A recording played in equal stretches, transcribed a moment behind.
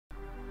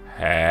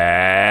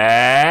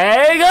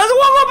Hey guys,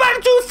 welcome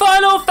back to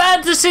Final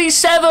Fantasy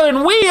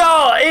VII. We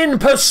are in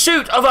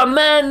pursuit of a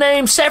man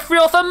named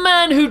Sephiroth, a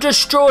man who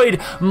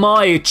destroyed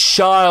my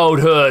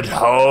childhood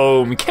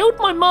home, killed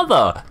my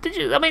mother. Did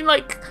you? I mean,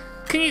 like,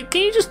 can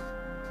you just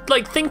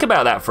like think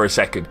about that for a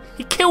second?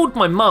 He killed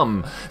my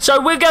mum. So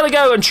we're gonna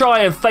go and try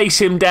and face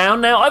him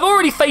down. Now, I've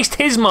already faced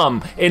his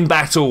mum in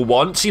battle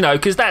once, you know,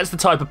 because that's the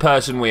type of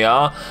person we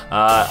are.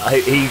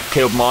 He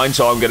killed mine,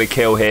 so I'm gonna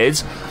kill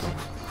his.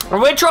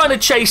 And we're trying to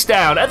chase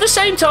down, at the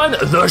same time,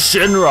 the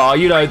Shinra,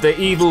 you know, the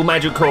evil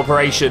magic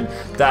corporation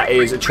that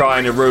is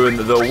trying to ruin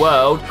the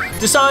world,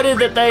 decided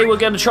that they were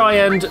going to try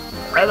and...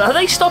 Are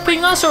they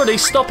stopping us, or are they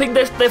stopping...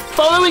 They're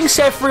following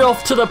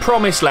Sephiroth to the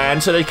promised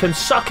land so they can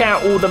suck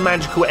out all the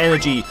magical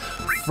energy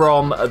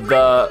from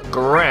the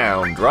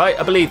ground, right?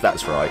 I believe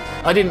that's right.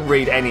 I didn't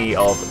read any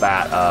of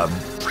that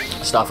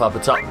stuff up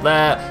atop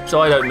there,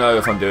 so I don't know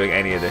if I'm doing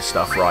any of this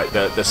stuff right,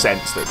 the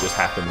sense that just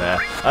happened there.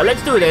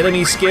 Let's do an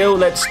enemy skill.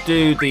 Let's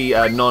do the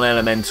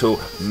non-elemental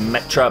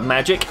Metra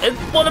magic. It's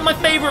one of my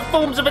favourite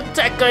forms of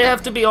attack, I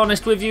have to be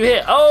honest with you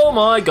here. Oh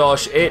my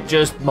gosh, it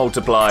just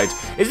multiplied.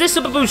 Is this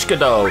a babushka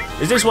doll?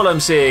 Is this what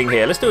I'm seeing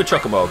here? Let's do a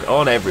chocobo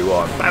on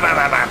everyone. Bam, bam,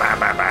 bam, bam, bam,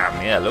 bam,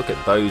 bam. Yeah, look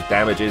at those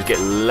damages get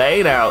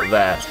laid out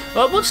there.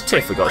 Well, what's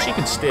Tifa got? She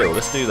can steal.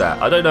 Let's do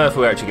that. I don't know if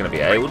we're actually going to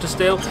be able to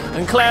steal.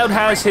 And Cloud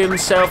has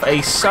himself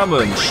a summon.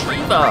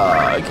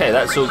 Shiva. Okay,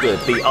 that's all good.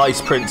 The Ice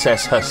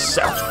Princess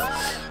herself.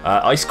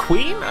 Ice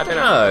Queen? I don't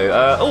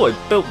know.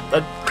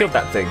 I killed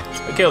that thing.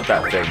 I killed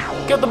that thing.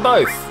 Killed them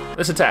both.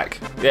 Let's attack.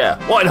 Yeah,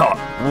 why not?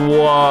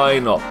 Why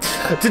not?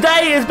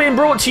 Today has been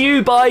brought to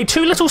you by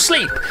Too Little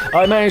Sleep.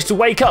 I managed to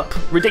wake up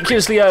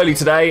ridiculously early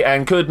today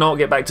and could not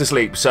get back to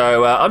sleep.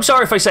 So I'm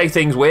sorry if I say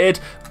things weird,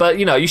 but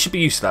you know, you should be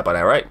used to that by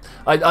now, right?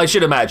 I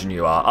should imagine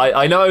you are.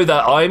 I know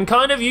that I'm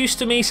kind of used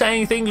to me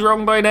saying things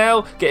wrong by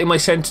now, getting my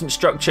sentence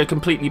structure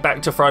completely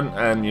back to front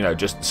and, you know,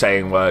 just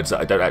saying words that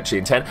I don't actually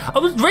intend. I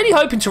was really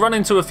hoping to run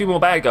into a few more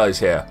bad guys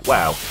here.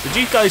 Wow. Did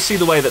you guys see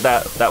the way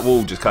that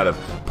wall just kind of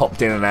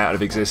popped in and out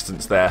of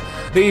existence there?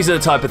 These are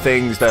the type of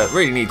things that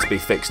really need to be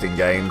fixed in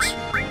games.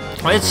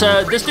 Let's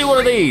do one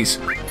of these.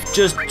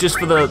 Just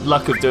for the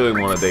luck of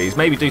doing one of these.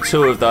 Maybe do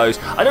two of those.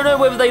 I don't know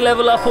whether they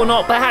level up or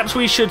not. Perhaps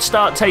we should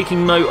start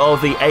taking note of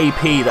the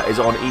AP that is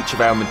on each of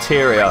our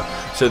materia,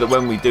 so that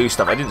when we do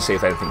stuff, I didn't see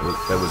if there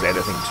was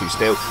anything to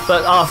steal,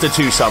 but after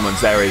two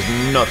summons there is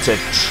not a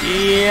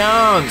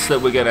chance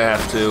that we're gonna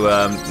have to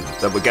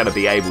that we're gonna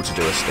be able to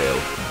do a steal.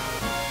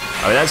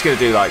 I mean, that's gonna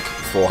do like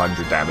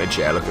 400 damage,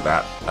 yeah, look at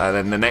that. And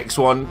then the next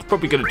one's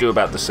probably going to do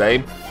about the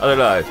same. I don't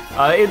know.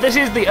 This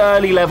is the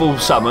early level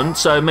summon,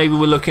 so maybe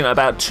we're looking at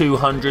about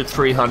 200,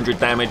 300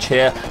 damage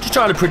here. Just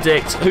trying to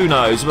predict, who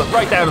knows, but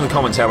write down in the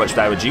comments how much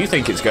damage you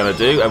think it's going to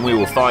do, and we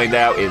will find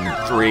out in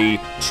 3,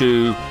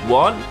 2,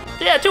 1.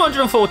 Yeah,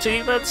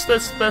 240,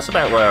 that's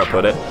about where I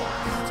put it.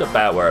 That's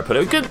about where I put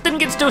it. Didn't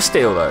get to do a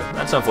steal though,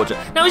 that's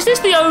unfortunate. Now, is this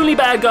the only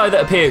bad guy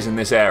that appears in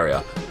this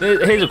area?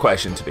 Here's a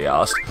question to be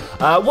asked.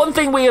 One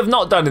thing we have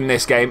not done in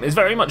this game is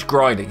very much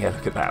grinding. Yeah,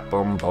 look at that.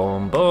 Boom,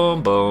 boom,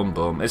 boom, boom,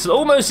 boom. It's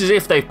almost as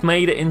if they've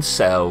made it in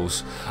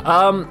cells.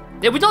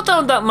 Yeah, we've not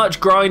done that much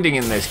grinding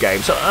in this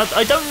game, so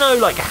I don't know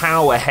like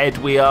how ahead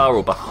we are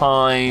or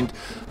behind.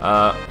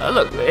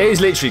 Look, it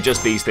is literally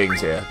just these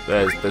things here.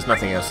 There's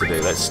nothing else to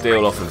do. Let's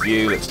steal off of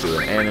you. Let's do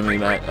an enemy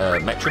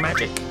Metra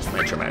magic.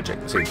 Metra magic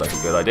seems like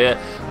a good idea.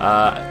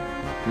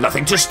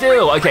 Nothing to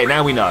steal. Okay,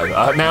 now we know.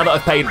 Now that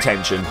I've paid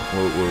attention,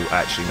 we'll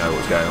actually know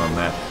what's going on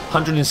there.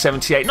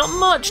 178. Not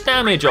much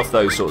damage off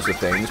those sorts of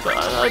things, but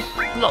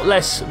a lot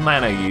less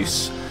mana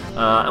use.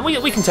 And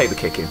we can take the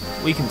kick in.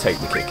 We can take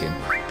the kick in.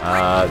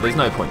 There's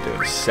no point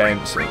doing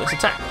sense. Let's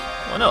attack.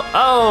 Why not?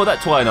 Oh,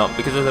 that's why not,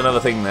 because there's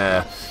another thing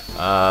there.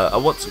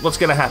 What's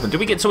going to happen? Do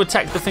we get to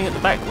attack the thing at the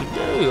back? We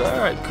do. All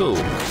right, cool.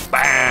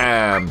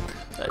 Bam.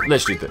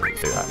 Let's do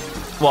that.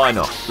 Why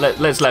not?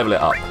 Let's level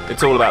it up.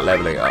 It's all about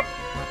leveling it up.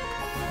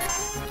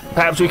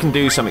 Perhaps we can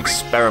do some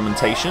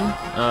experimentation.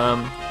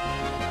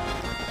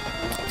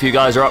 If you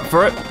guys are up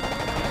for it,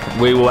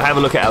 we will have a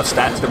look at our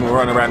stats, then we'll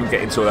run around and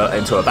get into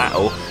a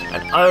battle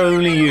and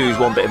only use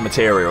one bit of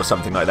materia or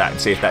something like that and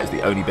see if that's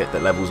the only bit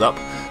that levels up.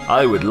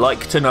 I would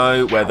like to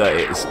know whether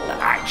it's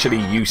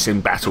actually use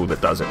in battle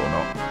that does it or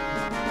not.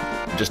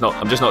 I'm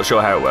just not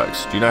sure how it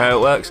works. Do you know how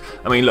it works?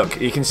 I mean, look,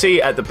 you can see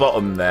at the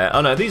bottom there.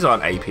 Oh no, these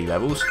aren't AP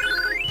levels.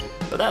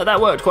 But that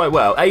worked quite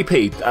well.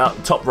 AP,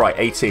 top right,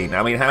 18.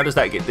 I mean, how does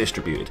that get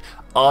distributed?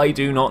 I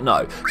do not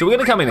know. So we're going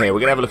to come in here, we're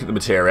going to have a look at the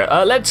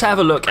materia. Let's have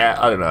a look at,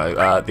 I don't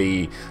know,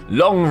 the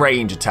long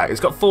range attack. It's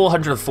got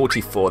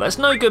 444. That's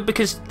no good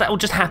because that will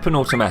just happen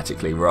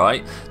automatically,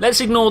 right? Let's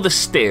ignore the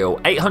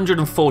steal,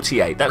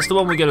 848. That's the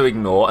one we're going to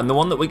ignore, and the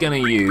one that we're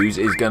going to use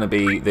is going to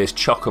be this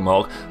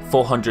Chocomog,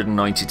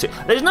 492.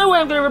 There's no way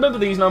I'm going to remember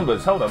these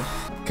numbers. Hold on.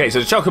 Okay, so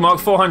the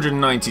Chocomog,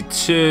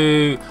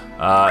 492.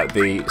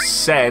 The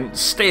scent,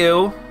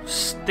 steal,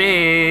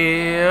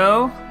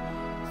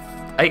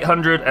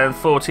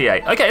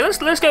 848. Okay,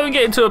 let's go and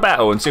get into a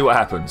battle and see what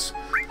happens.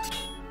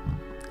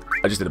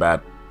 I just did a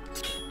bad.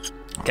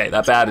 Okay,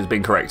 that bad has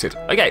been corrected.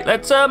 Okay,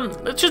 let's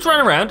just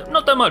run around.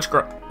 Not that much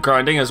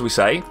grinding, as we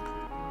say.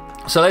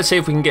 So let's see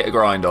if we can get a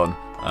grind on.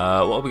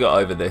 What have we got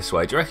over this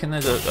way? Do you reckon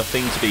there's a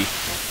thing to be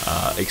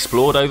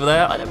explored over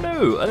there? I don't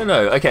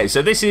know. Okay,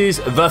 so this is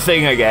the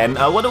thing again.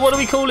 What are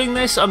we calling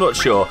this? I'm not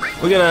sure.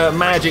 We're gonna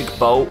magic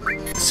bolt.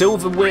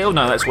 Silver wheel?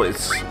 No, that's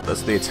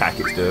the attack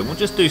it's doing. We'll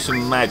just do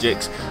some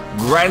magics.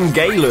 Grand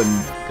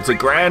Galen. It's a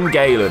Grand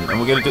Galen, and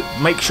we're going to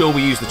make sure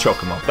we use the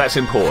Chocomob. That's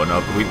important.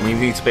 We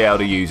need to be able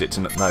to use it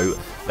to know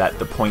that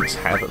the points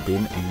have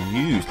been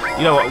used.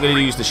 You know what? I'm going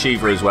to use the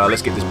Shiva as well.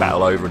 Let's get this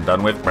battle over and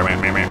done with.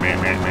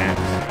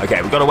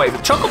 Okay, we've got to wait for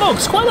the Chocomob.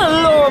 It's quite a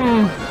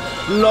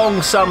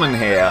long summon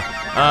here.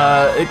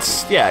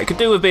 It could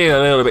do with being a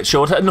little bit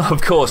shorter. No,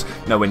 of course,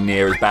 nowhere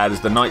near as bad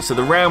as the Knights of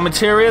the Round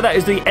materia. That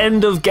is the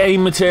end of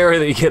game materia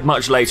that you get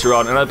much later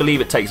on, and I believe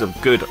it takes a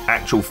good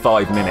actual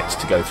 5 minutes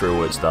to go through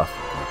all its stuff.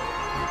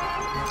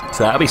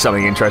 So that'll be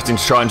something interesting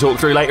to try and talk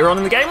through later on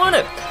in the game, won't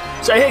it?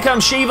 So here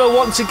comes Shiva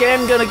once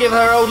again, gonna give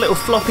her old little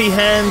floppy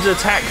hand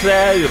attack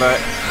there, you know,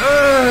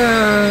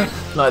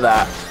 like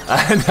that.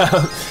 And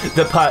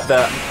the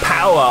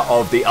power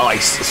of the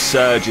ice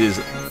surges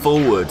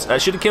forwards.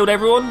 Should have killed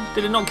everyone?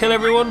 Did it not kill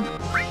everyone?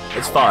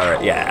 Let's fire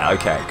it. Yeah,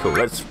 okay, cool.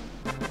 Let's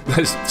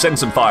send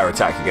some fire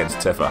attack against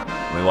Tifa.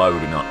 I mean, why would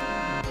we not?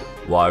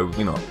 Why would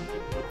we not?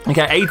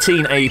 Okay,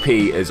 18 AP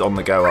is on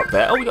the go up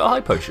there. Oh, we got a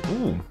high potion.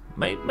 Ooh,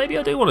 maybe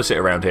I do want to sit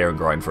around here and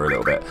grind for a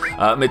little bit.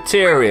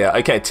 Materia.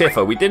 Okay,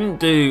 Tifa, we didn't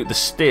do the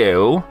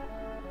steel.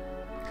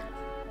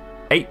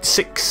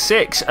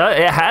 866.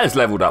 It has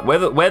leveled up.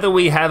 Whether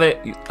we have it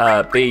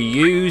be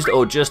used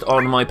or just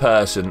on my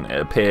person, it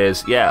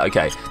appears. Yeah,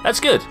 okay.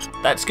 That's good.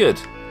 That's good.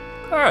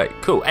 All right,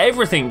 cool.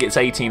 Everything gets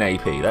 18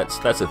 AP.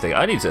 That's the thing.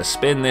 I need to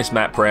spin this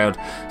map round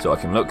so I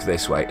can look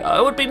this way.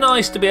 It would be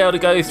nice to be able to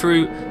go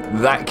through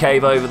that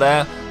cave over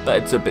there,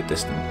 but it's a bit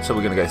distant, so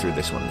we're going to go through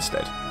this one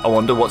instead. I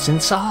wonder what's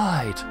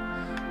inside.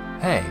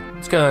 Hey,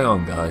 what's going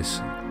on, guys?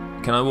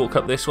 Can I walk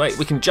up this way?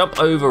 We can jump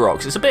over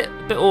rocks. It's a bit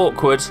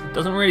awkward.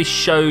 Doesn't really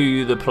show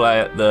you the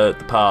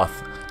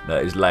path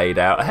that is laid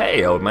out.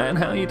 Hey, old man,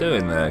 how are you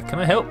doing there? Can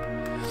I help?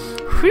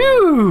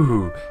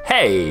 Whew!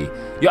 Hey,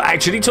 you're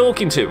actually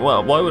talking to.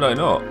 Well, why would I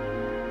not?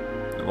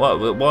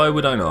 Why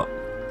would I not?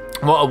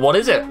 What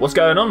is it? What's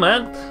going on,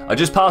 man? I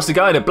just passed a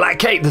guy in a black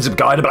cape. There's a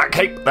guy in a black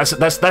cape. That's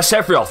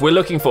Sephiroth. We're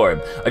looking for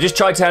him. I just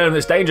tried telling him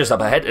it's dangerous up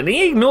ahead, and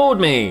he ignored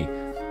me.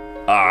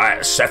 All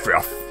right,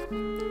 Sephiroth.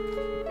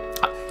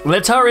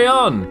 Let's hurry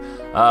on.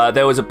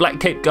 There was a black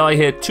cape guy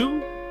here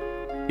too.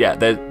 Yeah,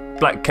 there's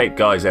black cape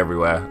guys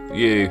everywhere.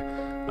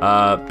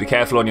 Be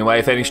careful on your way.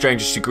 If any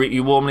strangers should greet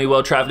you warmly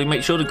while travelling,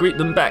 make sure to greet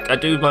them back. I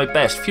do my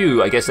best.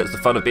 Phew, I guess that's the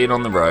fun of being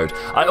on the road.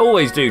 I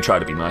always do try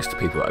to be nice to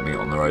people that I meet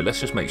on the road. Let's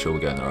just make sure we're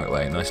going the right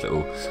way. Nice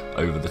little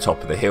over the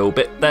top of the hill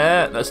bit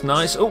there. That's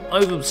nice. Oh,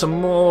 over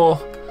some more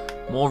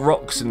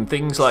rocks and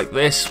things like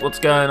this. What's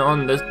going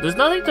on? There's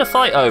nothing to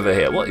fight over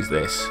here. What is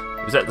this?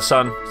 Is that the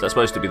sun? Is that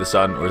supposed to be the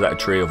sun, or is that a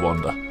tree of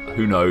wonder?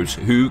 Who knows?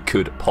 Who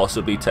could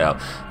possibly tell?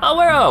 Oh,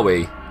 where are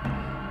we?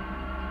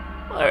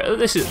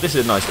 This is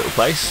a nice little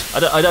place.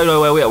 I don't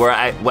know where we are. We're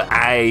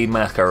a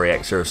mecha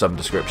reactor of some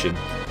description.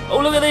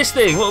 Oh, look at this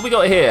thing. What have we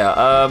got here?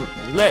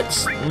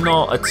 Let's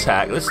not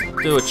attack. Let's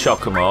do a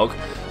Chocomob.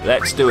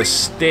 Let's do a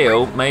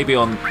steel. Maybe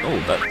on.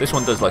 Oh, this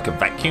one does like a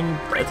vacuum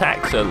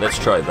attack. So let's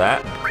try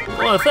that.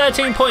 Well,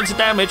 13 points of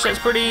damage. That's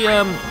pretty.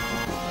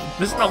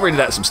 This is not really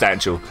that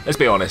substantial. Let's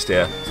be honest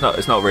here.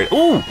 It's not really.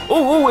 Ooh!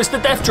 It's the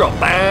death drop.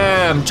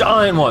 Bam!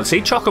 Giant one.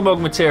 See, Chocomob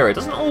materia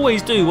doesn't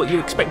always do what you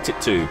expect it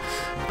to.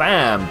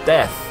 Bam!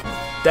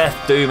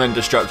 Death, doom, and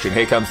destruction.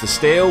 Here comes the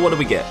steel. What do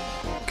we get?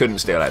 Couldn't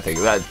steal that thing.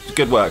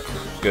 Good work.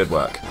 Good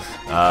work.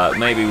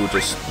 Maybe we'll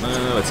just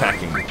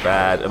attacking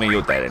bad. I mean,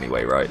 you're dead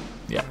anyway, right?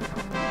 Yeah.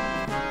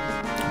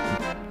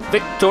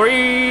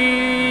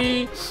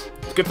 Victory!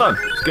 It's good fun.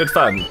 It's good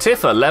fun.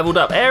 Tifa leveled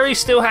up. Aries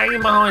still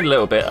hanging behind a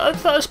little bit.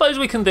 I suppose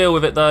we can deal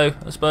with it, though.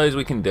 I suppose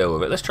we can deal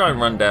with it. Let's try and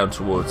run down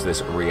towards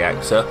this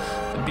reactor.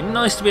 It'd be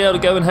nice to be able to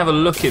go and have a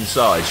look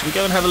inside. Should we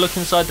go and have a look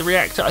inside the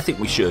reactor? I think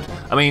we should.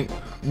 I mean,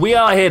 we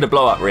are here to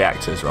blow up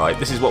reactors, right?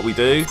 This is what we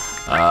do.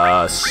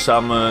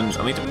 Summon.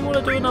 I mean, do we want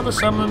to do another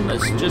summon?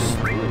 Let's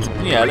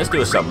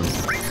do a summon.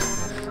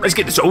 Let's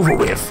get this over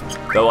with.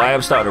 Though I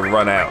am starting to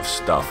run out of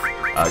stuff.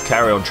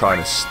 Carry on trying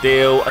to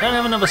steal. I don't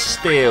have another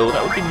steal.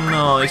 That would be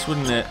nice,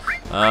 wouldn't it?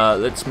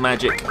 Let's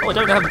magic. Oh, I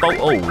don't have bolt.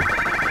 Oh,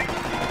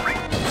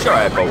 sure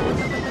I had bolt.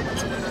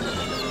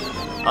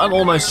 I'm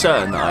almost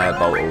certain that I had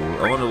bolt.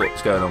 I wonder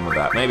what's going on with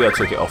that. Maybe I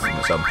took it off him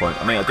at some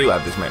point. I mean, I do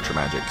have this Metro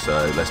Magic,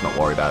 so let's not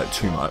worry about it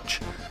too much.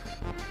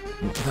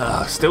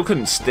 Still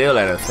couldn't steal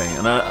anything,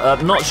 and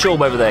I'm not sure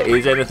whether there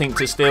is anything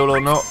to steal or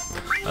not.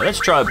 Let's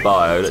try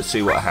bio, let's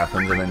see what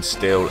happens, and then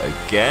steal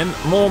again.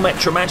 More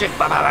Metro Magic,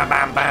 bam, bam,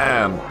 bam,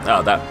 bam.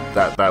 Oh,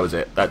 that was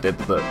it. That did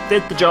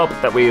the job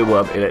that we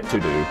were in it to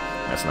do.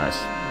 That's nice.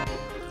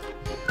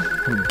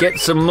 Get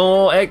some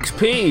more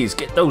XPs.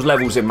 Get those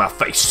levels in my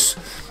face.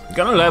 I'm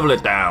gonna level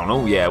it down.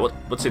 Oh yeah,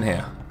 what's in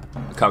here?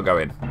 I can't go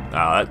in.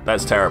 Oh,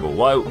 that's terrible.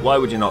 Why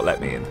would you not let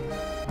me in?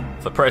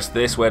 If I press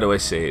this, where do I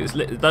see it? Is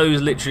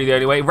those literally the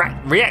only way?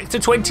 Reactor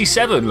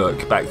 27,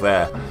 look, back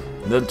there.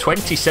 The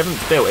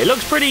 27th build. It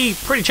looks pretty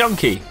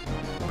chunky.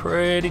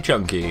 Pretty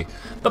chunky.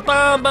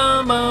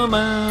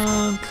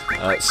 Ba-bam-bam-bam-bam.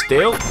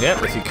 Steel,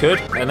 yep, if you could.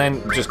 And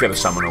then just get a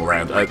summon all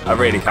around. I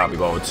really can't be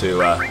bothered to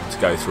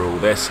go through all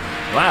this.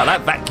 Wow,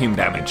 that vacuum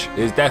damage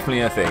is definitely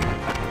a thing.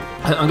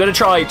 I'm going to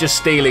try just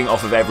stealing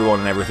off of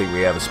everyone and everything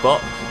we ever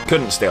spot.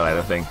 Couldn't steal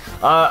anything.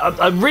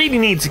 I really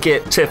need to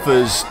get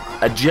Tifa's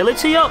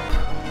agility up.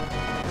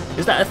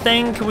 Is that a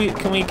thing? Can we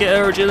get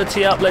her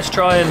agility up? Let's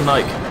try and,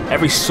 like,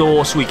 every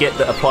source we get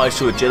that applies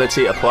to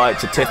agility, apply it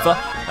to Tifa.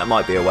 That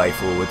might be a way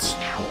forwards.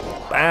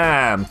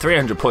 Bam!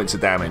 300 points of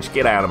damage.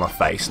 Get out of my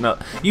face. No,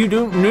 you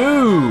don't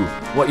know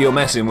what you're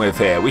messing with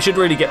here. We should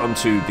really get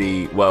onto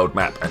the world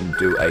map and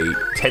do a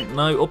tent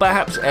note, or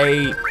perhaps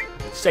a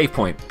save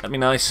point. That'd be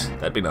nice.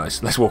 That'd be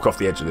nice. Let's walk off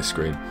the edge of this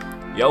screen.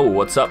 Yo,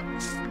 what's up?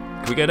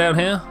 Can we go down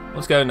here?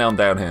 What's going on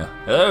down here?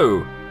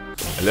 Hello?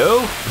 Hello?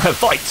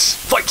 Fights!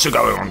 Fights are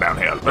going on down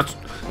here. Let's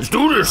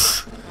do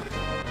this!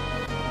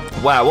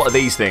 Wow, what are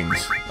these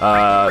things?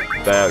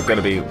 They're going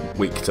to be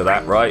weak to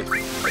that, right?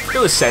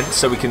 Do a sense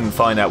so we can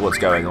find out what's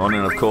going on,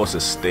 and of course a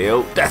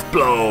steel. Death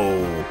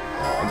blow!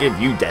 I'll give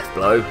you death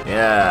blow.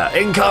 Yeah,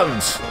 in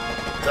comes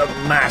the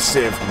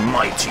massive,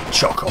 mighty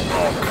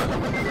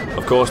Chocomog.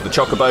 Of course, the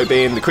Chocobo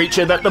being the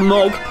creature that the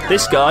Mog,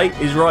 this guy,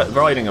 is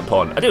riding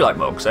upon. I do like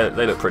Mogs,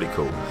 they look pretty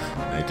cool.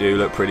 They do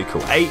look pretty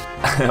cool. 8,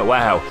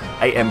 wow,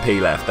 8 MP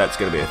left, that's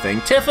going to be a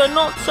thing. Tifa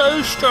not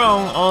so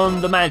strong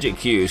on the magic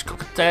cues.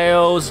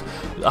 Cocktails,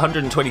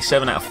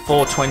 127 out of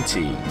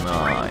 420.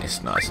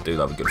 Nice, nice, I do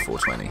love a good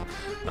 420.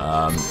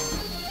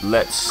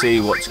 Let's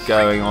see what's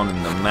going on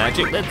in the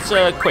magic. Let's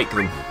quake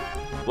them.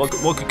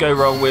 What could go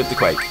wrong with the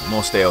quake?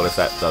 More steel if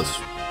that does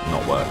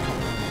not work.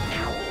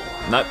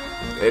 Nope,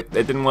 it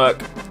didn't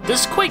work.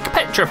 Does quake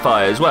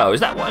petrify as well?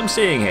 Is that what I'm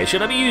seeing here?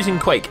 Should I be using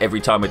quake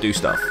every time I do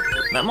stuff?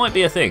 That might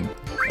be a thing.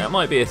 That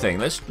might be a thing.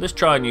 Let's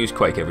try and use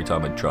quake every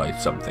time I try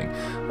something.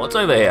 What's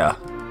over here?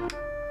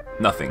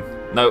 Nothing.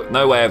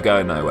 No way of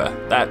going nowhere.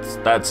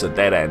 That's a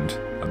dead end.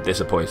 I'm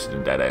disappointed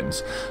in dead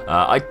ends.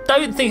 I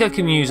don't think I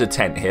can use a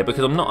tent here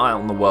because I'm not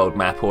out on the world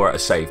map or at a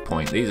save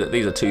point. These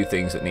are two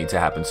things that need to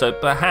happen. So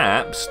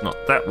perhaps, not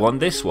that one,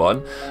 this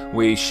one,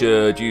 we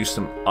should use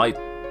some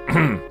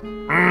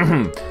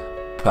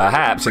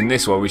perhaps in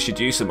this one we should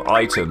use some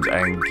items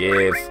and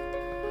give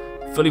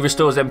fully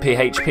restores MP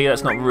HP.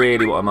 That's not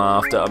really what I'm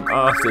after. I'm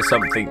after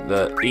something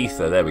that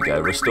ether, there we go,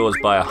 restores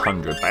by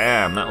 100.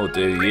 Bam, that will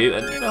do you.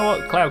 And you know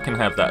what, Cloud can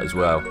have that as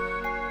well.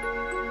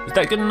 Is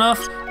that good enough?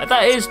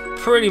 That is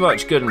pretty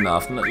much good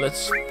enough.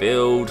 Let's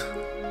build.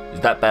 Is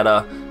that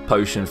better?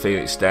 Potion,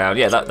 Phoenix down.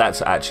 Yeah,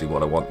 that's actually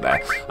what I want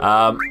there.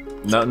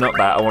 No, not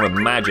that. I want a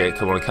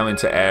magic. I want to come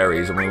into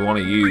Ares and we want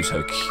to use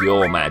her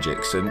cure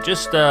magics. And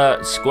just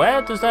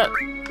square, does that?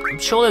 I'm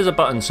sure there's a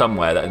button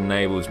somewhere that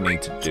enables me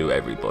to do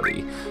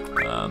everybody.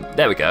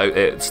 There we go.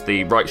 It's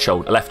the right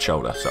shoulder, left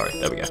shoulder. Sorry,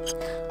 there we go.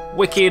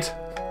 Wicked.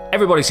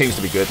 Everybody seems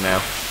to be good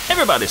now.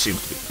 Everybody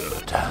seems to be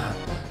good.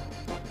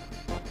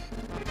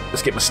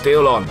 Let's get my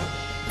steel on.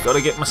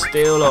 Gotta get my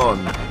steel on.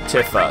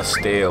 Tifa,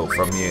 steel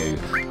from you.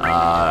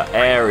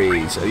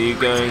 Ares, are you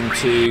going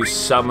to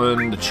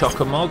summon the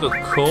Chocomog? Of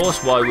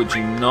course, why would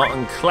you not?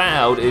 And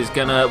Cloud is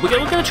gonna... We're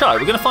gonna try.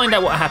 We're gonna find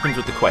out what happens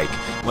with the Quake.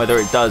 Whether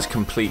it does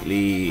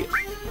completely...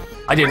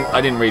 I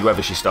didn't read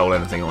whether she stole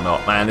anything or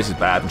not. Man, this is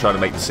bad. I'm trying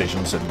to make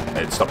decisions and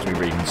it stops me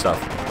reading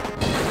stuff.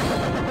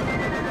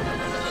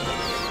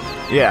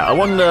 Yeah, I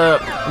wonder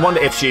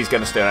if she's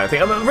going to steal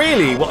anything. I mean,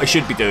 really, what I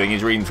should be doing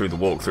is reading through the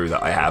walkthrough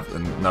that I have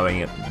and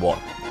knowing what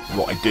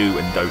I do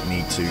and don't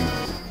need to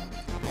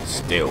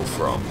steal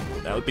from.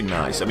 That would be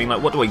nice. I mean,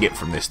 like, what do I get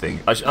from this thing?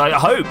 I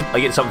hope I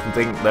get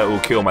something that will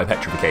cure my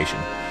petrification.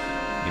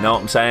 You know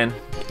what I'm saying?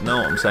 You know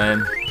what I'm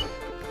saying?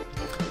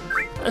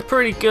 That's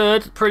pretty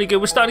good, pretty good.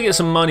 We're starting to get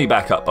some money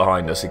back up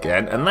behind us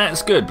again, and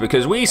that's good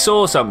because we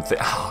saw something.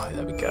 Oh,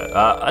 there we go.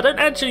 I don't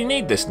actually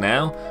need this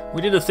now.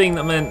 We did a thing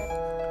that meant...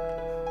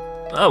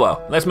 Oh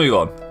well, let's move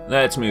on.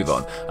 Let's move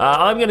on.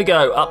 I'm going to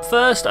go up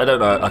first. I don't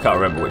know. I can't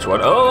remember which one.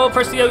 Oh,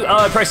 press the...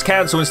 I pressed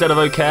cancel instead of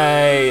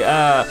OK.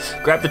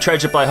 Grab the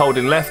treasure by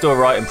holding left or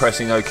right and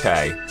pressing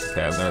OK.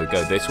 Okay, I'm going to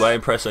go this way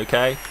and press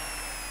OK.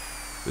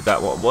 Did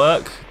that one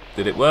work?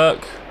 Did it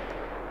work?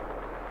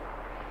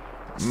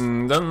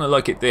 Doesn't look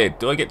like it did.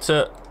 Do I get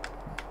to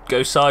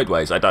go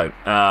sideways? I don't.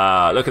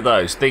 Look at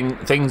those.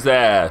 Things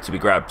there to be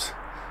grabbed.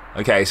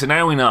 Okay, so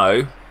now we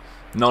know.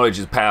 Knowledge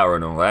is power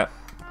and all that.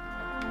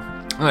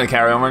 I'm going to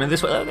carry on running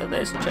this way. Oh,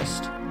 there's the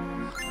chest.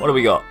 What do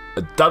we got?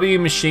 A W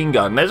machine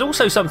gun. There's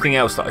also something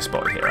else that I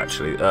spotted here,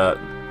 actually.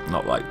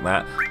 Not like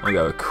that. I'm going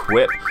to go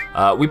equip.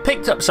 We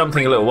picked up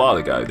something a little while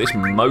ago. This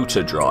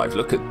motor drive.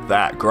 Look at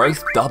that.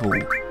 Growth double.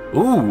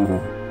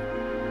 Ooh.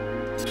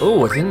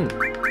 Ooh, I didn't...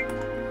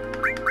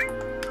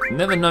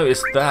 Never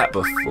noticed that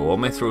before.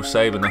 Mithril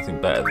saber, nothing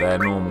better there.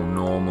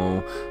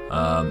 Normal.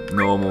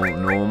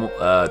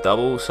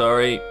 Double,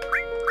 sorry.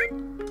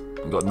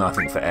 I've got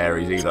nothing for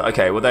Ares either.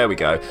 Okay, well there we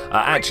go.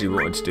 I actually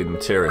wanted to do the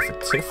material for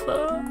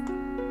Tifa.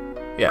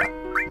 Yeah.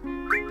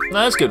 No,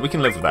 that's good. We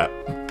can live with that.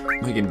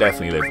 We can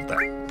definitely live with that.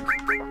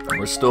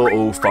 Restore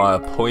all fire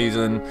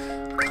poison.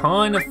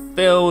 Kind of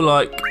feel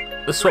like...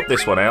 Let's swap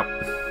this one out.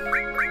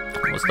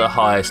 What's the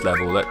highest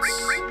level? Let's...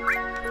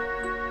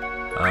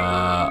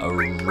 a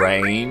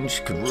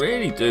range. Could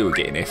really do with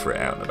getting Ifrit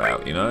out and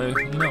about, you know?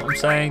 You know what I'm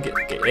saying? Get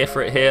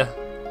Ifrit here.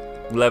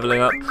 Leveling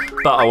up.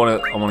 But I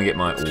want to get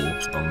my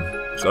all on.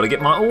 Gotta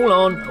get my all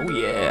on. Oh,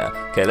 yeah.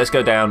 Okay, let's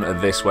go down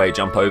this way.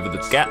 Jump over the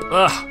gap.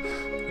 Ugh.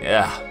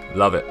 Yeah,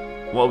 love it.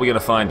 What are we going to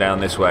find down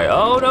this way?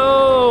 Oh,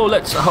 no!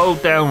 Let's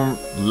hold down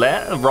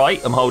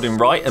right. I'm holding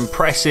right and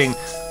pressing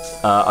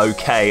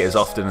OK as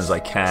often as I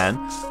can.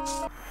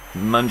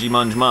 Mungy,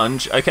 munge,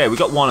 munge. Okay, we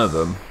got one of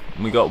them.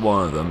 We got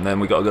one of them. Then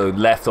we got to go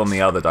left on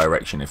the other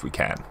direction if we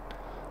can.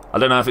 I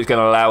don't know if it's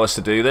going to allow us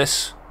to do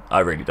this.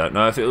 I really don't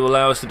know if it will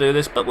allow us to do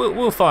this, but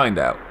we'll find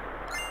out.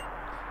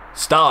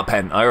 Star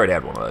pen. I already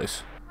had one of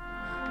those.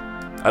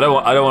 I don't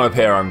want to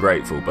appear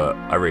ungrateful, but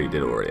I really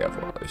did already have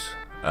one of those.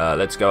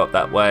 Let's go up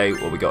that way.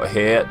 What we got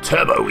here?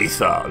 Turbo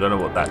ether. I don't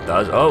know what that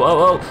does.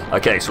 Oh.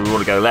 Okay, so we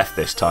want to go left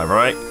this time,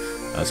 right?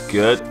 That's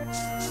good.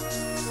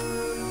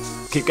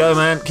 Keep going,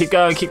 man. Keep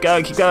going.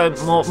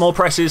 More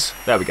presses.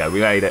 There we go.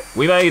 We made it.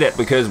 We made it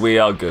because we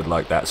are good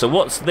like that. So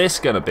what's this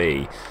going to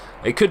be?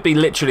 It could be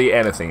literally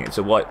anything. It's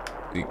a white...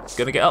 You're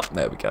going to get up?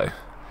 There we go.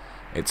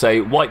 It's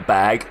a white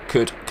bag.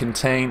 Could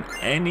contain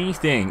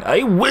anything.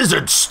 A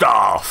wizard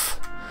staff.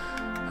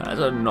 Has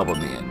a knob on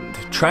the end.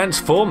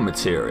 Transform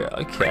materia.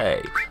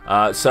 Okay.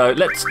 So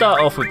let's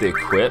start off with the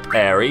equip.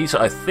 Aries.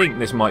 I think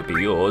this might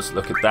be yours.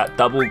 Look at that.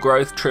 Double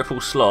growth,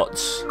 triple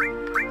slots.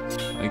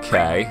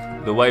 Okay.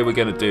 The way we're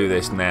going to do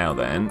this now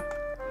then.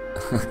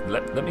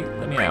 let me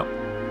out.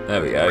 There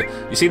we go.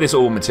 You see this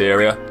all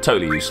materia?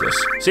 Totally useless.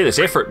 See this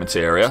Ifrit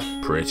materia?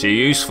 Pretty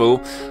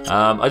useful.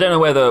 I don't know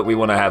whether we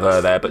want to have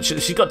her there, but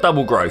she's got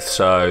double growth,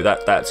 so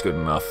that's good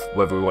enough.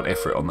 Whether we want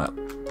Ifrit on that.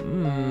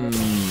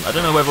 I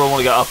don't know whether I want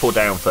to go up or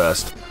down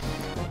first.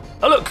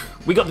 Oh look,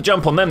 we got the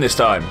jump on them this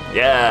time.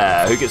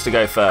 Yeah, who gets to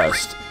go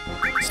first?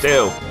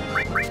 Still.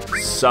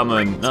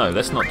 Summon. No,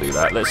 let's not do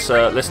that. Let's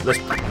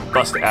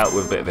bust it out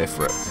with a bit of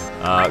Ifrit.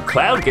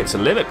 Cloud gets a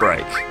limit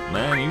break.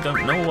 Man, you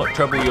don't know what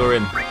trouble you're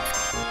in.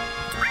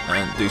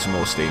 And do some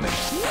more steaming.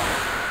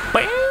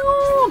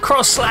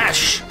 Cross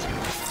slash.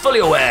 Fully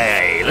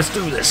away. Let's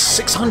do this.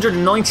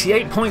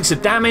 698 points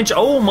of damage.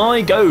 Oh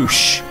my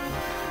gosh.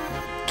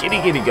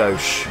 Giddy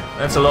gosh.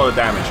 That's a lot of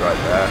damage right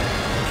there.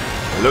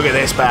 Look at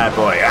this bad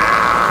boy.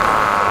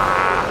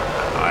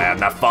 Ah! I am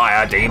the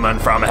fire demon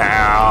from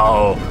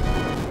hell.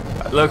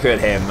 Look at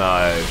him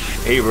though.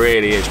 He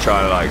really is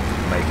trying to like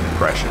make an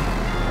impression.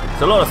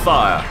 It's a lot of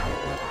fire.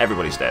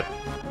 Everybody's dead.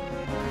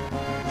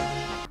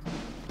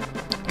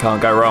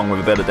 Can't go wrong with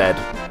a bit of dead.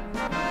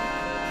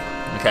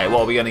 Okay,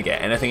 what are we going to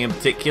get? Anything in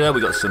particular?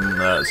 We got some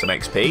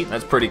XP.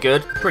 That's pretty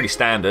good. Pretty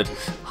standard.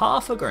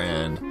 $5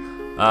 grand.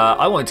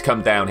 I wanted to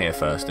come down here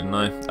first, didn't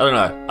I? I don't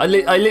know. I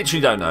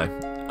literally don't know.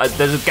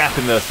 There's a gap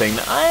in the thing.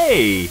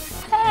 Hey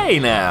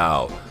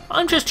now.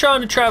 I'm just trying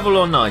to travel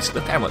on nice.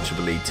 Look how much of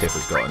a lead Tiff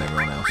has got on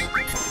everyone else.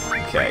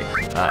 Okay.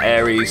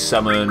 Aries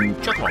summon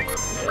Chukmok.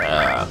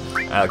 Yeah.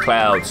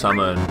 Cloud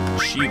summon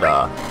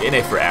Shiva.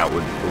 Getting Ifrit out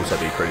would also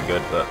be pretty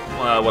good, but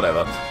well,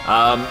 whatever.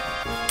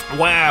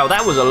 Wow,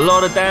 that was a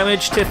lot of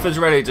damage. Tiff is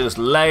ready to just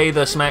lay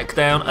the smack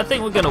down. I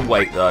think we're going to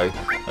wait, though.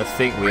 I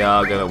think we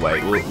are going to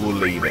wait. We'll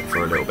leave it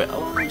for a little bit.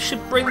 Oh, I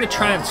should bring the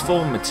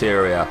transform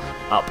materia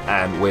up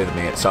and with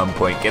me at some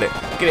point. Get it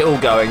all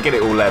going. Get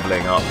it all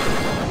leveling up.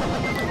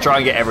 Try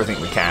and get everything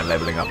we can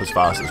leveling up as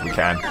fast as we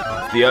can.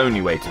 The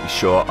only way to be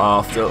sure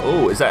after...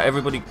 Oh, is that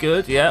everybody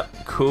good? Yeah,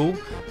 cool.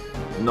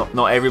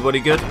 Not everybody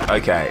good?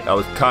 Okay, I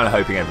was kind of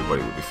hoping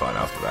everybody would be fine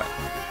after that.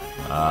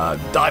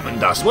 Diamond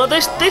dust. Well,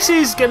 this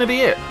is going to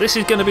be it. This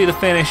is going to be the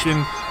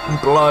finishing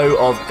blow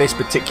of this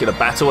particular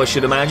battle, I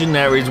should imagine.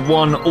 There is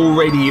one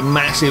already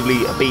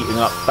massively beating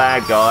up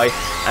bad guy,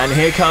 and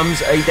here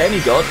comes a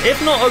demigod,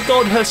 if not a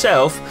god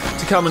herself,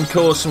 to come and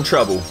cause some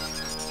trouble.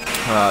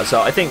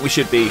 So I think we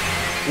should be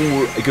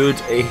all good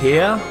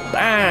here.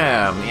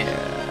 Bam!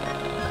 Yeah.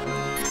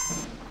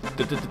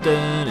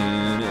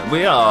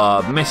 We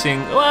are missing...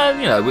 Well,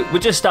 you know, we're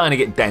just starting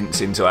to get dents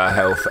into our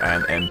health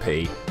and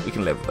MP. We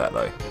can live with that,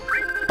 though.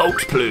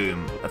 Bolt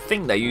plume. I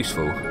think they're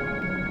useful.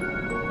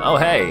 Oh,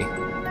 hey.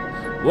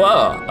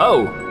 Whoa.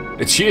 Oh,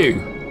 it's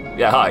you.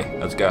 Yeah, hi.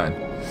 How's it going?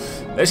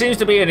 There seems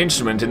to be an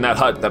instrument in that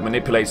hut that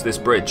manipulates this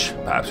bridge.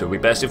 Perhaps it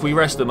would be best if we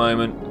rest a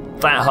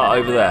moment. That hut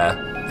over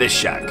there. This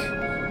shack.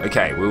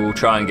 Okay, we will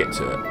try and get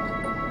to it.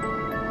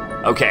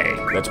 Okay,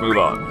 let's move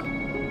on.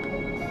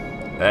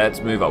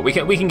 Let's move on. We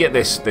can get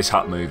this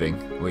hut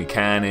moving. We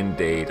can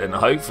indeed. And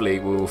hopefully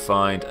we will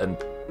find a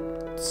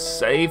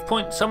save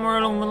point somewhere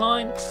along the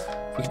line.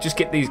 If we could just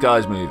get these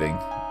guys moving.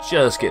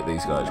 Just get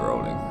these guys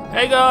rolling.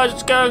 Hey guys,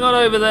 what's going on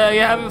over there? You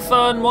having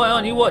fun? Why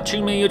aren't you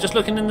watching me? You're just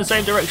looking in the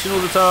same direction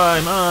all the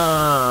time.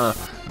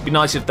 It'd be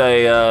nice if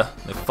they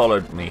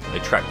followed me. They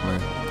tracked my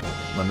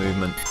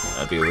movement.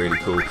 That'd be really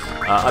cool.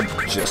 I'm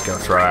just going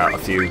to throw out a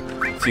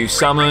few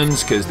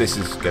summons because this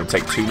is going to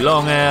take too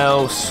long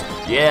else.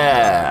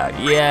 Yeah.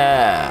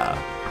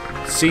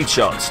 Seed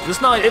shots.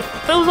 It's nice. It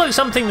feels like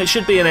something that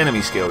should be an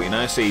enemy skill, you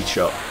know? Seed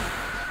shot.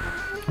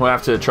 We'll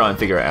have to try and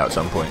figure it out at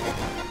some point.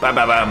 Bam,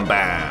 bam, bam,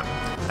 bam.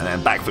 And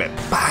then backflip.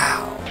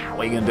 Pow. What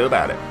are you going to do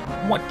about it?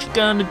 What you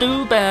going to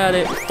do about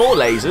it? 4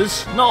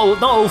 lasers.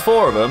 Not all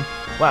 4 of them.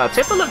 Wow,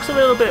 Tifa looks a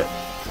little bit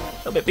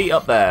beat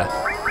up there.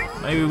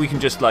 Maybe we can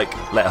just, like,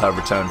 let her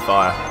return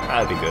fire.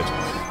 That'd be good.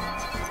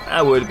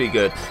 That would be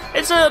good.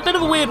 It's a bit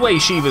of a weird way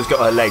Shiva's got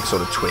her leg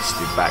sort of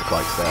twisted back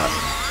like that.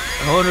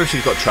 I wonder if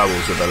she's got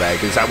troubles with her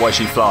leg. Is that why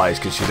she flies?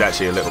 Because she's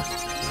actually a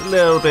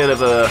little bit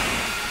of a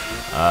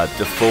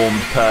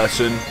deformed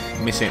person,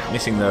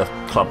 missing the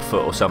club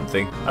foot or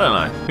something. I don't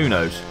know. Who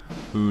knows?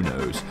 Who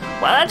knows?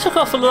 Well, that took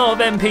off a lot of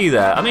MP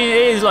there. I mean,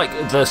 it is like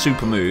the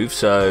super move,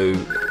 so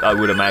I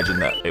would imagine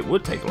that it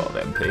would take a lot of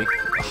MP.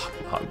 Ugh,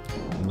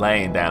 I'm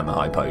laying down the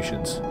high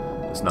potions.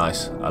 It's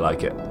nice. I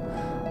like it.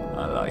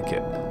 I like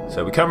it.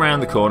 So we come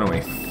around the corner and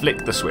we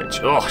flick the switch.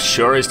 Oh,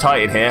 sure is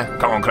tight in here.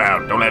 Come on,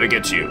 Cloud. Don't let it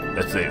get to you.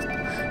 That's it.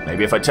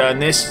 Maybe if I turn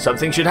this,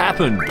 something should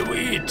happen. Do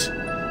it.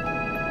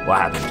 What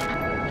happened?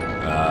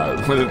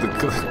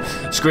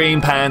 The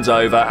screen pans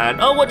over and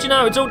oh, what do you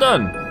know? It's all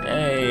done.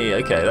 Hey,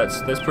 okay,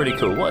 that's pretty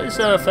cool. What is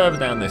further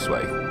down this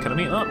way? Can I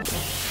meet up?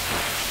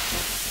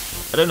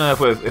 I don't know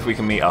if we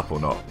can meet up or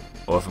not,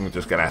 or if I'm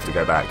just gonna have to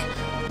go back.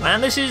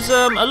 Man, this is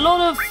a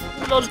lot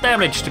of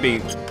damage to be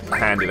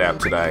handed out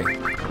today.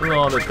 A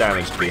lot of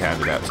damage to be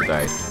handed out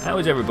today. How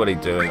is everybody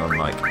doing on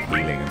like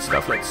healing and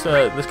stuff?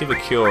 Let's give a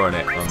cure on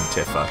it on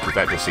Tifa, because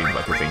that just seems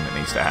like a thing that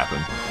needs to happen.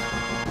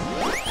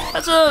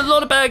 That's a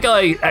lot of bad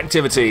guy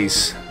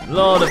activities. A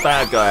lot of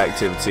bad guy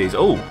activities.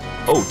 Oh,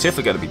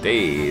 Tifa gonna be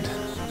dead.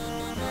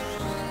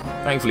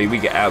 Thankfully, we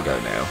get Algo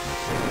now.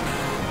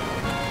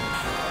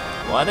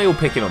 Why are they all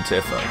picking on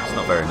Tifa? It's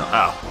not very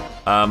nice.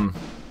 Oh,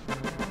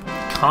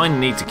 kind of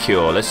need to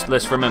cure.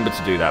 Let's remember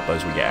to do that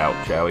as we get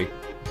out, shall we?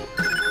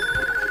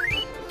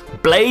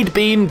 Blade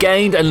beam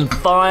gained and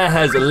fire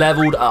has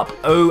leveled up.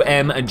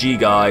 OMG,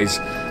 guys.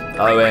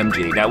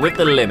 OMG. Now with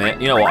the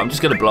limit, you know what? I'm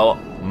just gonna blow up.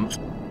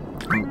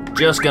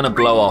 Just gonna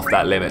blow off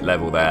that limit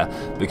level there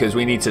because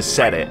we need to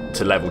set it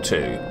to level 2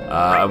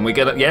 and we're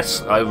gonna,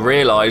 yes, I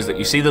realise that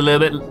you see the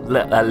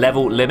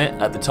level limit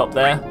at the top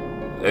there,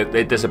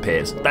 it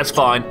disappears. That's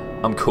fine,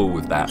 I'm cool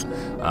with that.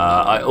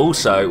 I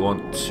also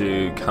want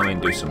to come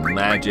and do some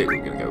magic.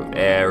 We're gonna go with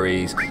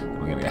Ares.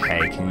 We're gonna go,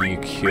 hey, can you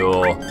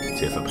cure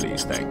Tifa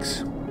please?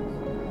 Thanks.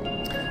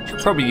 Should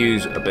probably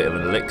use a bit of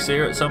an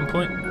elixir at some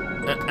point.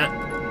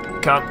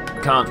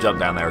 Can't jump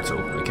down there at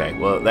all. Okay,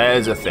 well,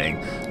 there's a thing.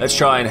 Let's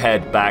try and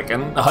head back,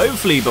 and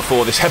hopefully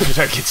before this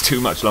episode gets too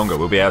much longer,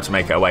 we'll be able to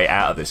make our way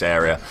out of this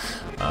area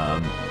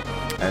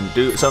and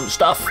do some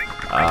stuff.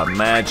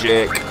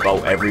 Magic,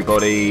 bolt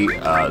everybody,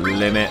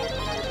 limit.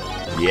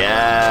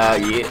 Yeah.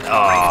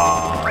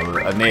 Oh,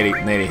 I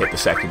nearly hit the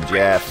second.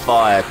 Yeah,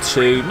 fire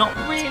 2. Not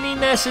really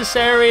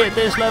necessary at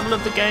this level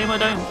of the game, I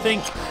don't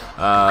think.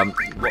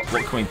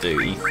 What can we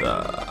do?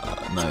 Ether.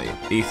 No,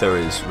 Ether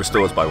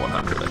restores by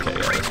 100. Okay,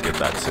 yeah, let's give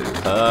that to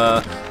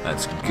her.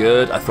 That's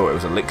good. I thought it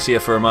was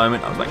elixir for a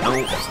moment. I was like, no,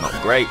 that's not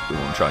great. We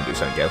want to try and do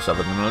something else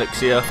other than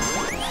elixir.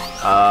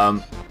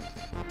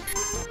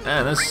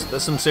 Man,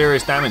 there's some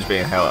serious damage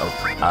being held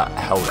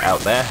out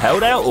there.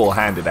 Held out or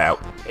handed out?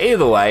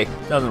 Either way,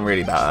 doesn't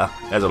really matter.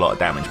 There's a lot of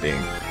damage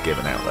being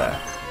given out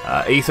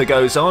there. Ether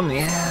goes on.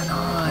 Yeah,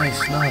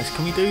 nice.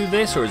 Can we do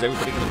this, or is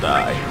everybody going to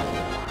die?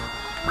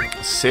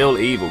 Seal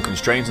Evil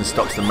constrains and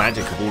stops the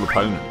magic of all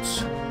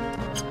opponents.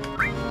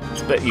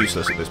 It's a bit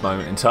useless at this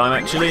moment in time,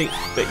 actually.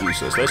 A bit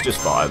useless. Let's just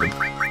fire them.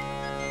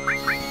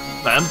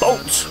 And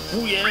bolt!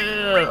 Oh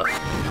yeah!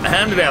 I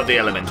handed out the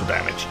elemental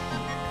damage.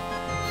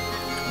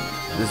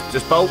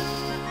 Just bolt.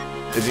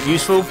 Is it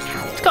useful?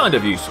 It's kind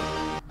of useful.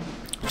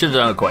 Should have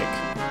done a quake.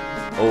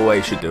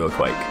 Always should do a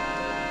quake.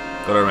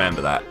 Gotta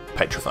remember that.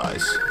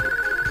 Petrifies.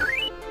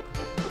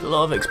 A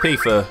lot of XP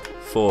for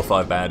 4 or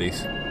 5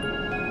 baddies.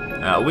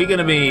 Now, are we going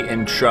to be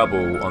in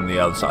trouble on the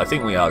other side? I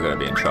think we are going to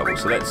be in trouble.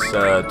 So let's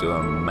do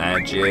a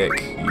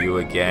magic. You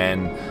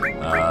again.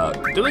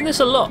 Doing this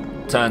a lot,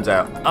 turns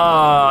out.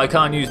 Ah, I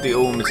can't use the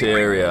all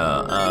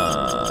materia.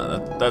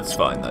 That's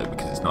fine, though,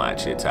 because it's not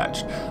actually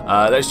attached.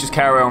 Let's just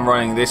carry on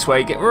running this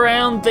way. Get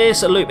around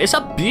this loop. It's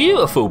a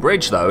beautiful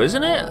bridge, though,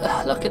 isn't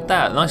it? Look at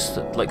that. Nice,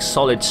 like,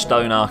 solid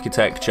stone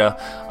architecture.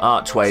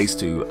 Archways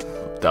to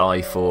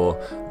die for.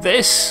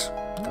 This...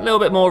 a little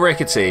bit more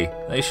rickety.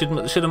 They should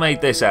have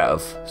made this out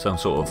of some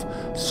sort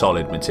of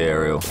solid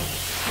material.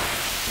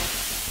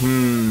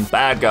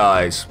 Bad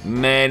guys.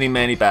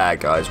 Many bad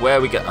guys. Where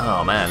we go?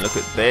 Oh man, look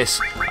at this.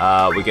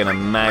 We're gonna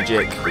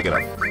magic. We're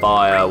gonna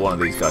fire one of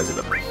these guys at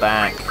the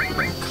back.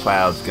 Then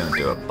Cloud's gonna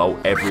do a bolt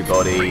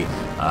everybody.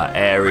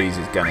 Ares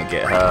is gonna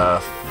get her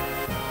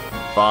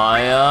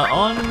fire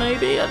on,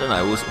 maybe? I don't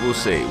know. We'll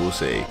see. We'll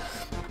see.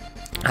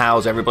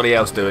 How's everybody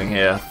else doing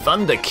here?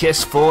 Thunder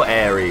Kiss for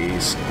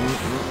Ares.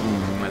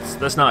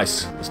 That's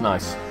nice. That's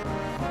nice.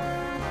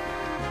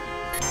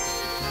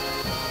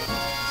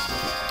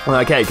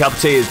 Okay, cup of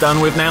tea is done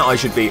with now. I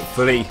should be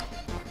fully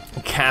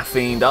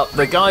caffeined up.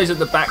 The guys at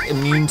the back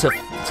immune to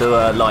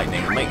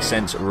lightning. It makes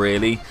sense,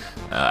 really.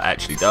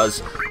 actually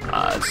does.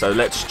 So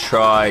let's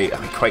try.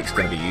 Quake's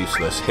going to be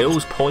useless.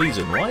 Heal's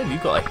poison. Why have you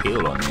got a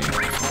heal on you?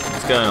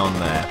 What's going on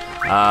there?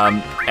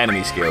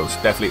 Enemy skills.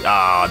 Definitely.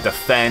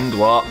 Defend.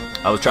 What?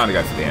 I was trying to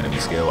go for the enemy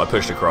skill. I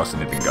pushed across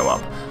and it didn't go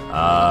up.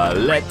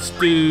 Let's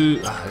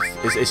do...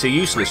 It's a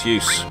useless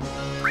use.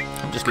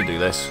 I'm just going to do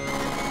this.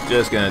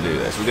 Just going to do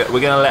this.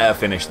 We're going to let her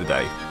finish the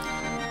day.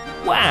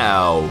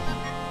 Wow.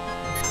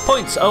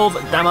 Points of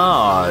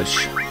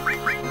damage.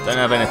 Don't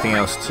have anything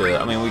else to...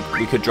 I mean,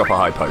 we could drop a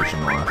high potion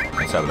on her.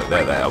 Let's have a look.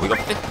 There they are. We got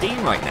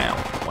 15 right now.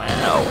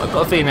 Wow. I've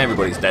got a feeling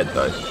everybody's dead,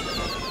 though.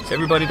 Is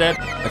everybody dead?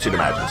 I should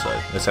imagine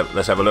so.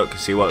 Let's have a look,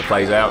 see what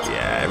plays out.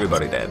 Yeah,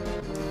 everybody dead.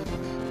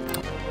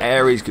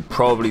 Ares could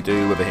probably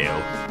do with a heal.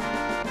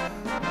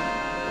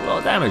 A lot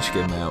of damage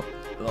came out.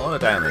 A lot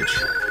of damage.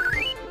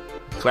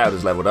 Cloud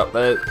has leveled up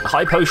there.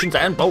 High potions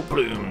and bolt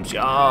blooms.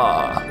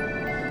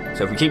 Yeah.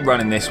 So if we keep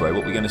running this way,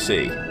 what are we going to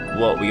see?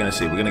 What are we going to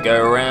see? We're going to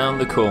go around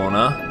the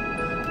corner.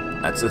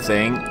 That's the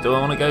thing. Do I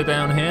want to go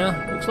down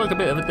here? Looks like a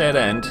bit of a dead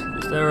end.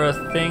 Is there a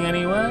thing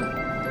anywhere?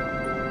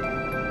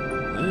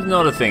 There's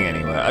not a thing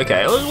anywhere.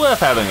 Okay, it was worth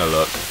having a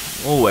look.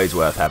 Always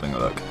worth having a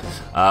look.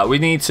 We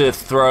need to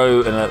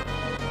throw an...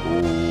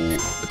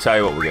 I'll tell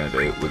you what we're going to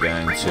do. We're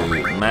going to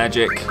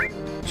magic.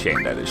 She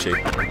ain't dead, is she?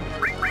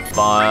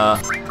 Fire.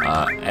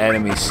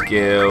 Enemy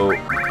skill.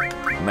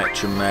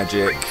 Metro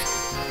magic.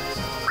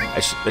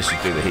 Let's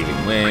just do the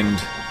healing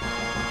wind.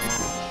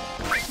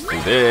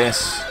 Do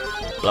this.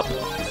 Blup.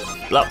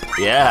 Blup.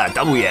 Yeah,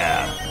 double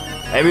yeah.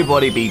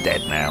 Everybody be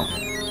dead now.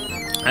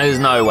 There's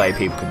no way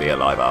people can be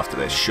alive after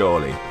this,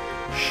 surely.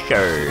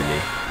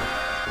 Surely.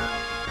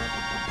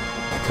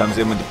 Comes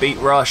in with the beat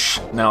rush.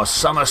 Now a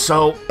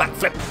somersault,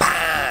 backflip,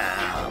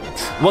 bam!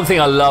 One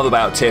thing I love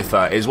about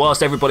Tifa is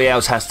whilst everybody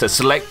else has to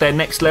select their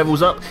next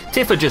levels up,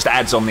 Tifa just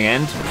adds on the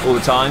end all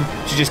the time.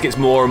 She just gets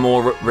more and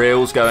more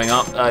reels going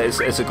up.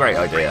 It's a great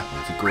idea.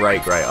 It's a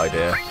great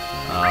idea.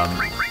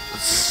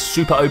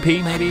 Super OP,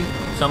 maybe?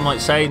 Some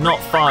might say. Not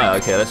fire.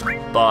 Okay, let's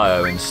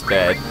bio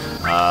instead.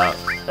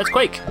 Let's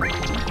Quake.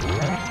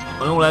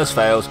 When all else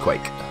fails,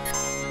 Quake.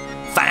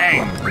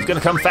 Fang! He's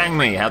gonna come fang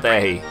me. How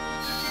dare he?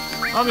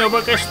 I'm your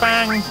bookish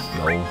fang.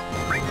 Lol.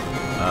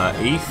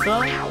 Ether,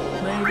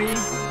 maybe?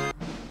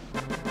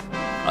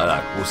 I don't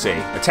know. We'll see.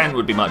 A tent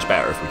would be much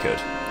better if we could.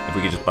 If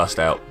we could just bust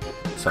out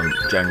some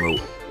general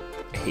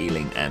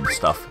healing and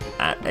stuff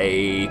at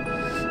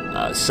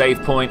a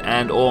save point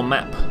and or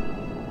map.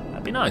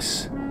 That'd be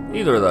nice.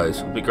 Either of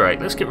those would be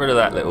great. Let's get rid of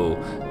that little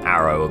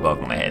arrow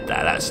above my head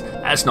there.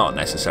 That's not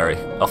necessary.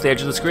 Off the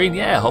edge of the screen?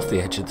 Yeah, off the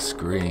edge of the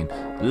screen.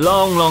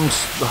 Long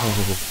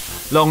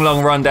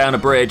run down a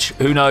bridge.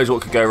 Who knows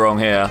what could go wrong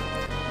here?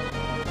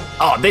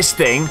 Oh, this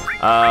thing.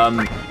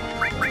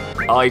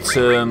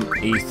 Item,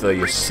 ether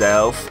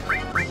yourself.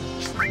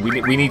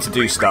 We need to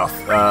do stuff.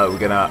 We're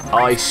gonna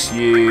ice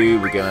you.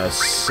 We're gonna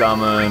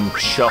summon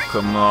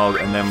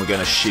Chokamog, and then we're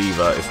gonna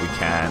Shiva if we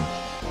can.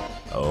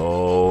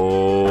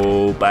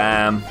 Oh,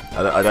 bam.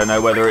 I don't know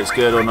whether it's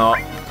good or not.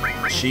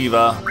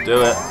 Shiva,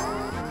 do it.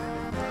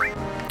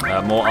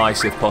 More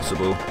ice if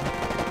possible.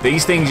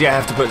 These things you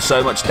have to put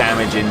so much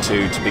damage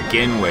into to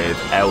begin with,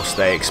 else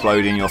they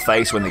explode in your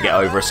face when they get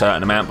over a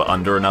certain amount, but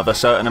under another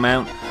certain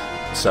amount.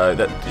 So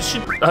that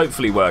should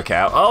hopefully work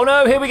out. Oh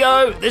no, here we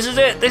go. This is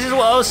it. This is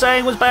what I was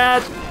saying was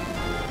bad.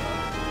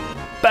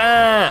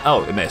 Bam!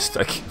 Oh, it missed.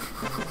 Okay.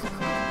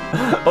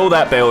 All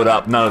that build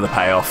up, none of the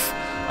payoff.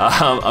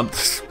 I'm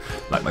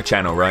like my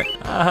channel, right?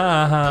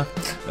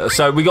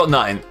 So we got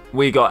nothing.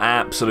 We got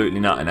absolutely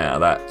nothing out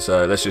of that.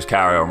 So let's just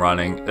carry on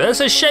running.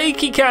 There's a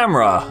shaky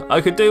camera.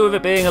 I could do with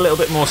it being a little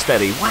bit more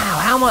steady. Wow,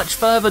 how much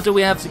further do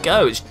we have to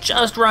go? It's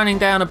just running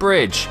down a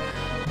bridge.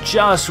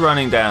 Just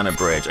running down a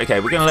bridge. Okay,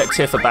 we're going to let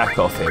Tifa back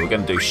off here. We're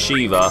going to do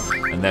Shiva,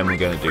 and then we're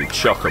going to do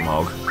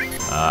Chokamog.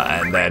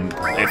 And then,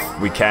 if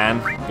we can,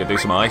 we're going to do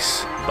some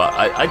ice. But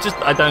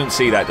I don't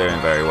see that doing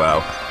very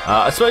well.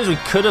 I suppose we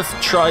could have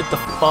tried the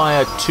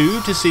fire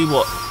too to see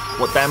what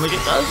damage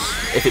it does.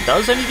 If it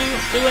does do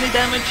any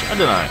damage, I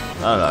don't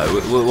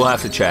know. We'll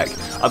have to check.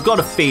 I've got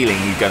a feeling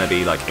he's going to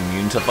be like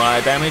immune to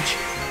fire damage.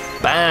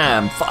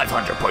 Bam!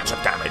 500 points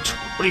of damage.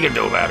 What are you going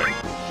to do about it?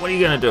 What are you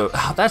going to do?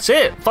 Oh, that's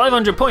it.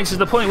 500 points is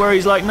the point where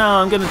he's like, no,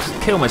 I'm going to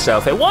kill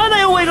myself here. Why are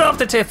they always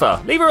after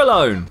Tifa? Leave her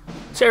alone.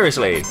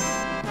 Seriously.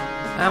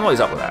 Man, what is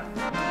up with that?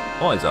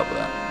 What is up with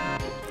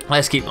that?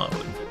 Let's keep on.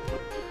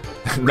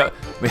 No,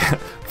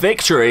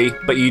 victory,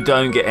 but you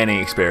don't get any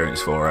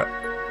experience for it.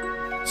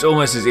 It's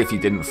almost as if you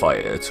didn't fight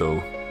it at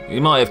all.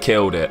 You might have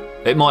killed it.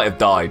 It might have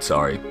died,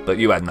 sorry, but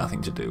you had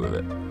nothing to do with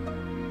it.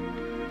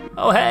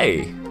 Oh,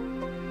 hey.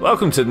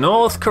 Welcome to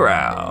North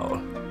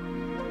Corral.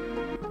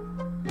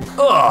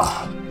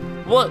 Ugh.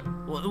 What?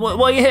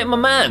 Why are you hitting my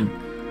man?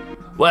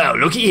 Well,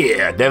 looky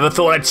here. Never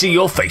thought I'd see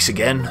your face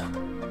again.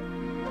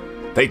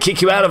 They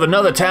kick you out of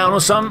another town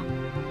or something?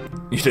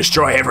 You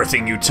destroy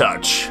everything you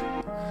touch.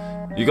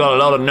 You got a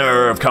lot of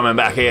nerve coming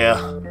back here.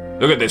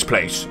 Look at this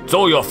place. It's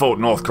all your fault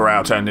North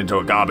Corral turned into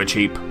a garbage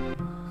heap.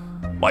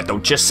 Why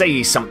don't you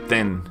say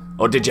something?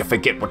 Or did you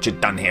forget what you've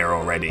done here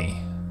already?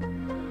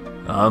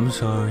 I'm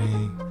sorry.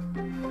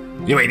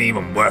 You ain't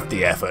even worth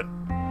the effort.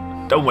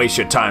 Don't waste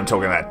your time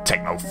talking to that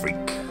techno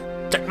freak.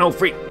 Techno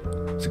freak.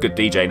 It's a good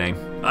DJ name.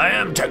 I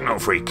am techno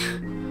freak.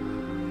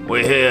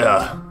 We're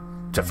here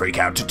to freak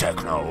out to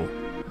techno.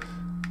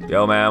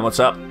 Yo, man, what's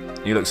up?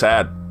 You look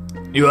sad.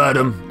 You heard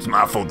him. It's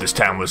my fault this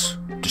town was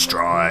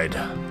destroyed.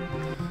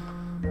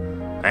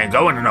 I ain't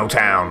going to no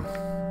town.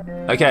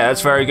 Okay,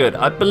 that's very good.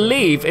 I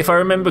believe, if I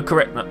remember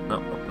correct...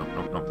 No.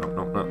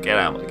 Get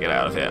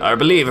out of here. I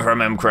believe, if I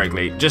remember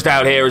correctly, just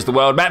out here is the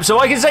world map, so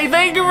I can say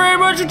thank you very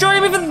much for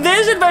joining me for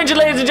this adventure,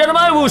 ladies and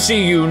gentlemen. I will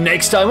see you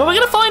next time, when we're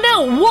going to find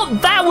out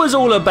what that was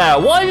all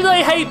about. Why do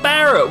they hate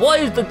Barrett? What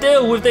is the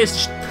deal with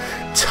this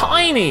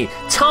tiny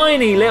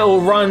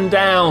little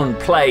rundown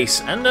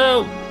place? And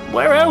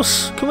where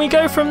else can we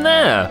go from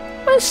there?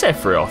 Where's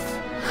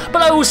Sephiroth?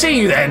 But I will see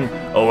you then,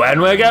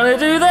 when we're going to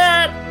do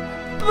that.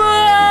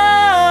 Bye!